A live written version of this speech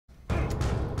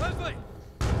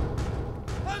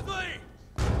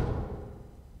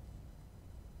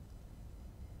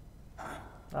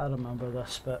I remember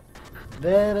this bit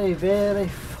very, very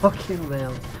fucking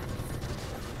well.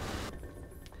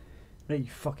 Right, you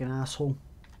fucking asshole.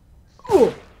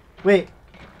 Oh! Wait!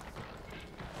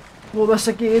 No, this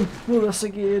again! No, this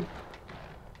again!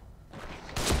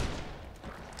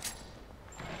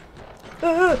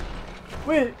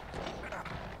 Wait!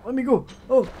 Let me go!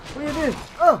 Oh, what are you doing?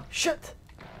 Oh, shit!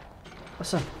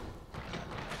 Listen.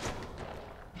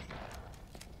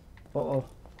 Uh-oh.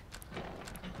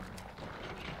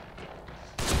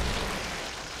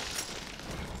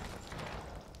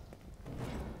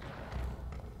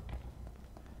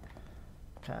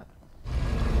 Cat.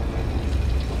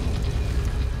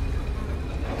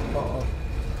 Uh-oh.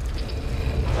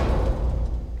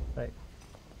 Right.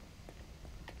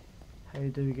 How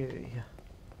do we get out of here?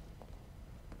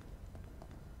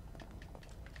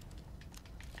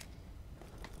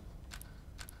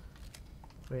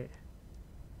 Wait.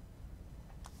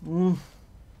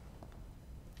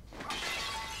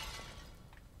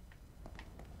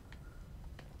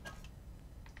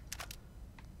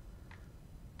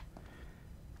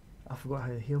 I forgot how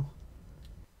to heal.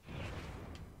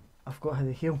 I forgot how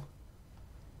to heal.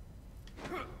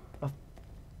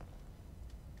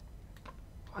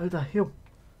 How did I heal?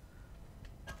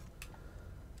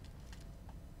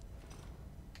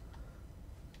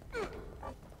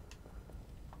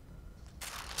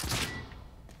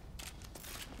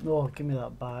 No, give me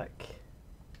that back.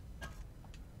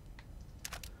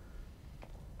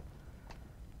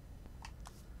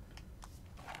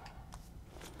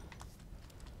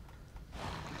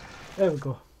 There we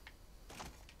go.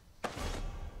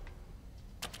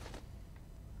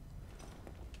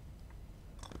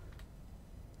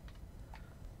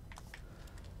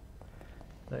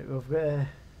 Right, we've got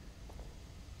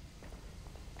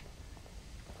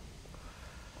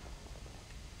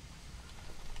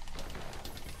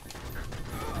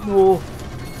No!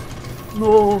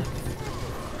 No!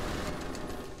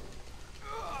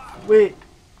 Wait!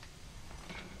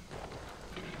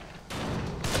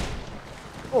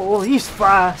 Oh, he's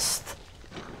fast!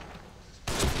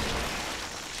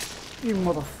 You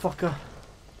motherfucker!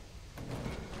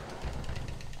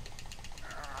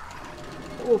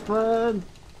 Open!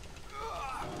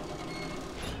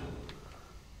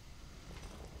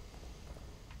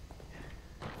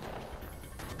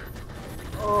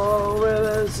 Oh,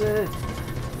 where is it?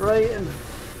 Right in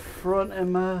front of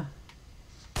me.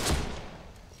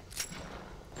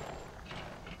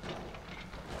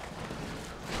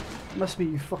 Must be,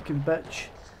 you fucking bitch.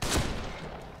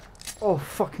 Oh,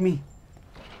 fuck me.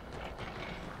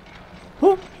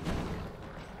 Oh!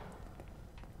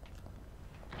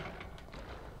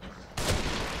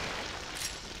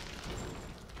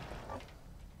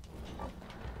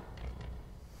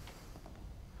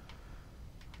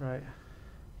 Right.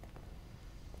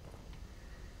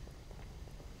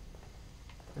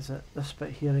 Is it this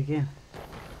bit here again?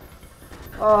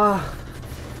 Ah!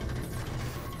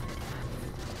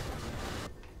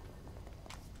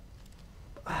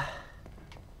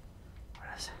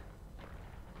 Where is it?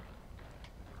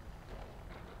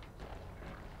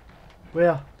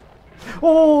 Where?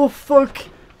 Oh, fuck!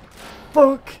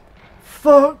 Fuck!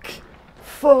 Fuck!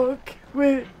 Fuck!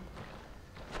 Wait!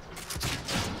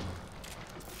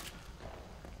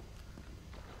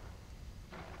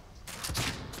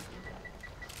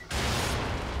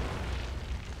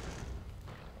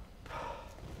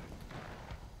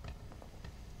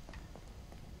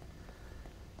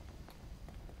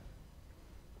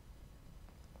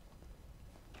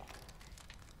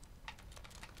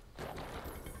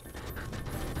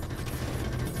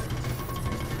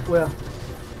 Where?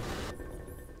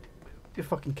 You're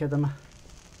fucking kidding me.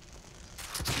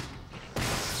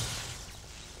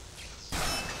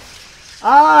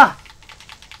 Ah!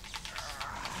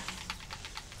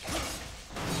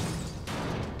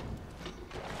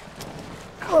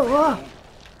 Oh,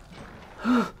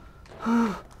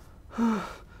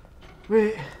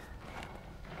 wait.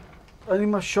 I need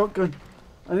my shotgun.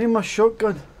 I need my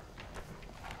shotgun.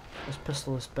 Let's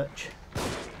pistol this bitch.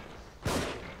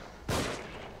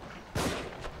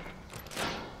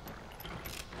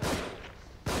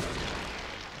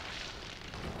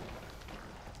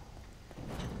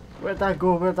 Where'd I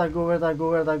go? Where'd I go? Where'd I go?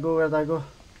 Where'd I go? Where'd I go?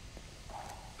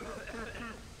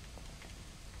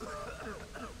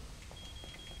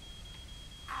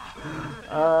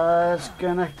 It's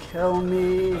gonna kill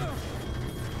me.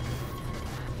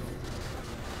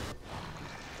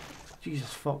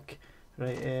 Jesus fuck.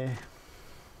 Right,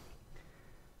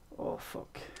 oh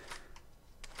fuck.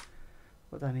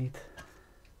 What do I need?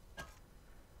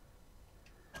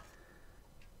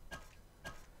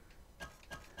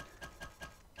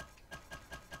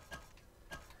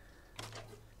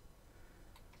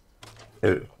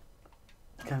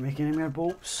 Can't make any more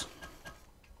bolts.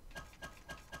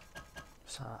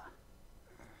 What's that?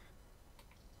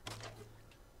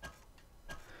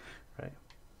 Right.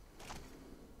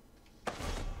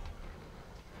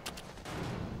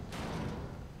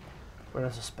 Where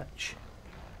is this bitch?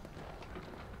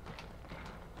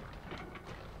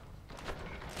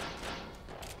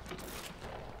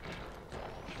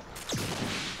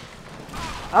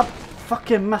 I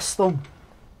fucking missed them.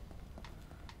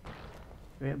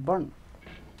 Wait, burnt.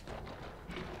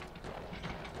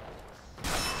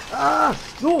 Ah!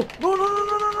 No! No! No! No!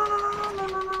 No! No! No! No!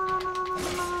 No!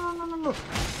 No! No! No! No! No!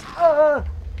 Ah!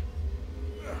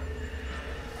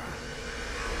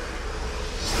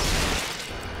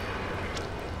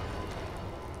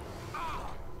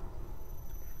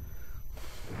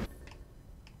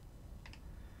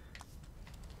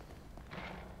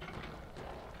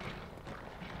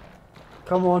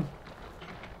 Come on.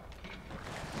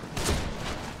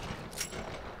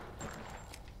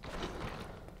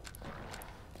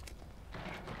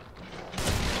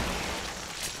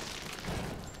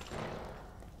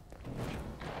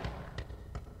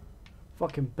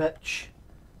 Fucking bitch.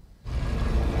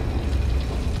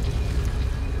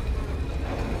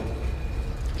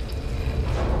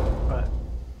 Right.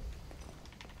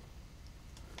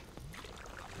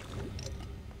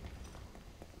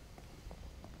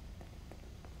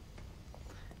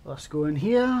 Let's go in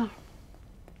here.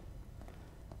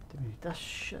 Do we need this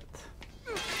shit?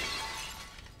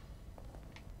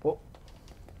 Oh.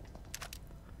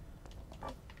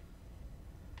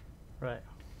 Right.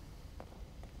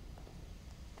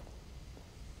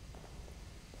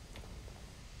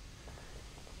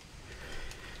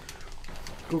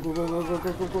 Go, go, go, go, go,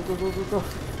 go, go, go, go, go, go, go.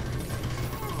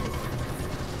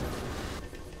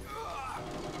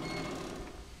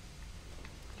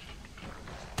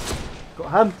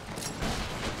 Got him.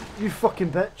 You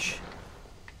fucking bitch.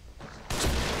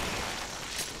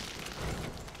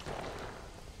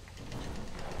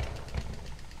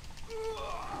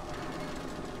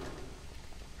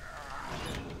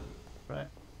 Right.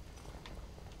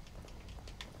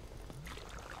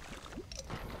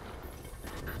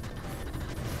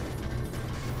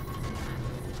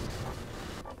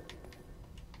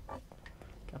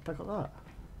 Can I pick up that?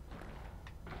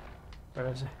 Where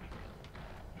is he?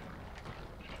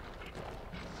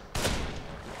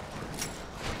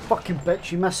 Fucking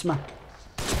bitch, you missed me.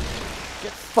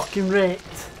 Get fucking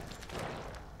wrecked.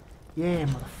 Yeah,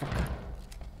 motherfucker.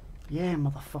 Yeah,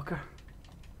 motherfucker.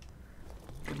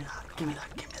 Give me that, give me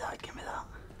that, give me that, give me that.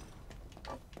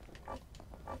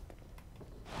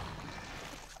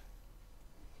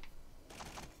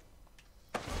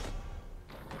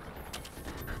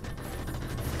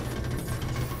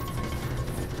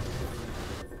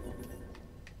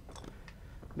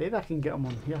 Maybe I can get him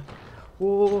on here.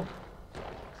 Whoa.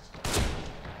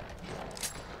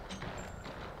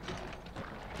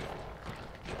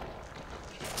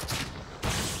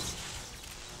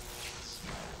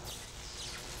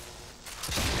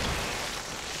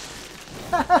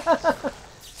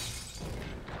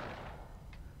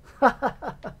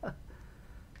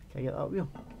 Can I get that wheel?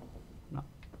 No.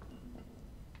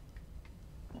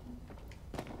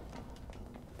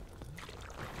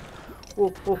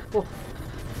 Oh, oh, oh.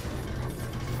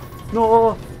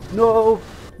 No, no,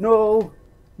 no,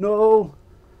 no.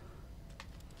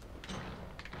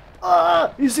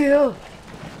 Ah, he's here.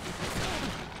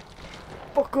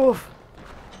 Fuck off.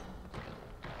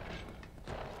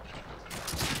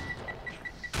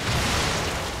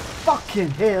 Fucking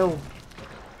hell.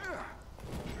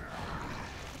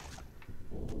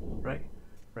 Right,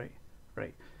 right,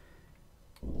 right.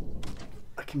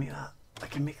 I can make that. I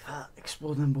can make that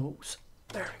exploding bolts.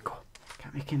 There we go.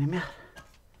 Can't make any more.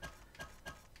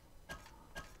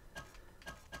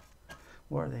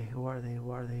 What are they? What are they?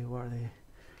 What are they? What are they?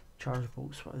 Charge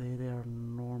bolts. What are they? They are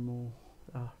normal.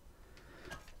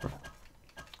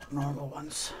 Normal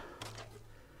ones.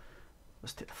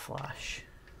 Let's take the flash.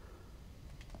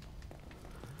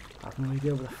 I have no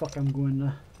idea where the fuck I'm going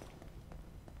now.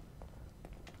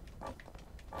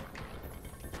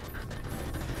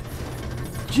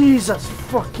 Jesus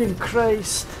fucking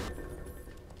Christ!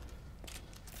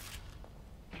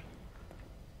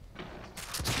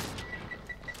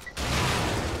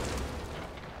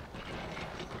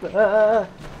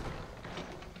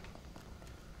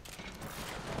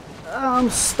 I'm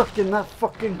stuck in that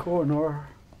fucking corner.